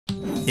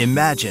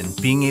Imagine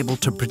being able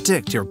to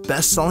predict your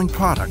best-selling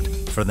product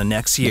for the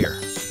next year.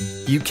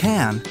 You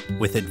can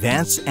with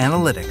advanced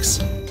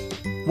analytics.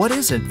 What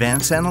is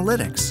advanced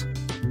analytics?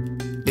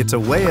 It's a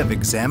way of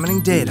examining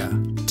data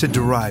to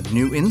derive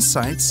new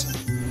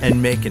insights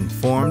and make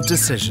informed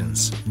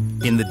decisions.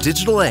 In the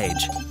digital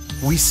age,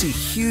 we see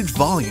huge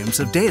volumes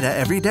of data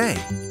every day.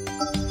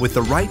 With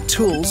the right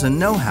tools and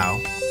know-how,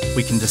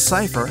 we can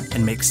decipher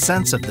and make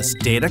sense of this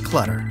data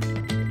clutter.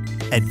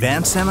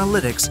 Advanced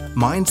analytics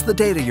mines the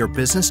data your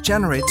business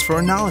generates for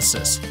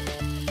analysis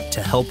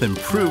to help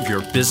improve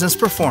your business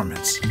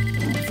performance.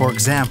 For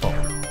example,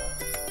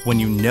 when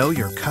you know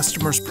your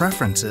customers'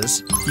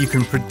 preferences, you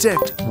can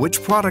predict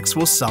which products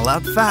will sell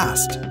out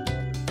fast.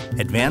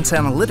 Advanced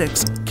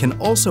analytics can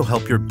also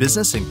help your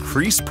business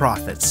increase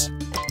profits.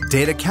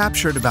 Data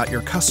captured about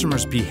your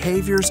customers'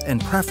 behaviors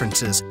and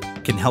preferences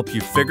can help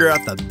you figure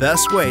out the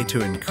best way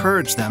to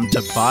encourage them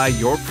to buy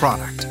your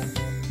product.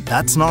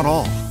 That's not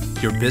all.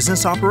 Your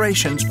business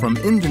operations, from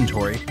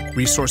inventory,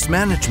 resource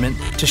management,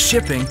 to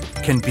shipping,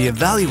 can be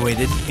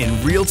evaluated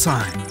in real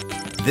time.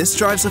 This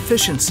drives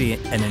efficiency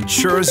and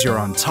ensures you're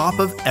on top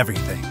of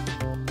everything.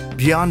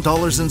 Beyond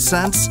dollars and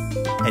cents,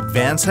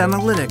 advanced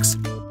analytics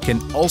can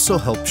also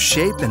help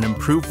shape and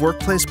improve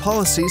workplace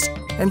policies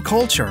and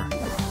culture,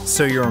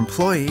 so your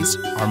employees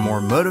are more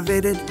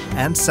motivated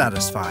and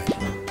satisfied.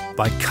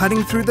 By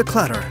cutting through the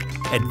clutter,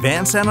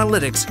 advanced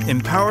analytics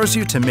empowers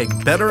you to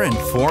make better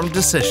informed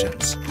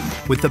decisions.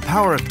 With the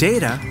power of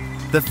data,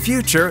 the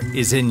future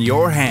is in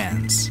your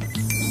hands.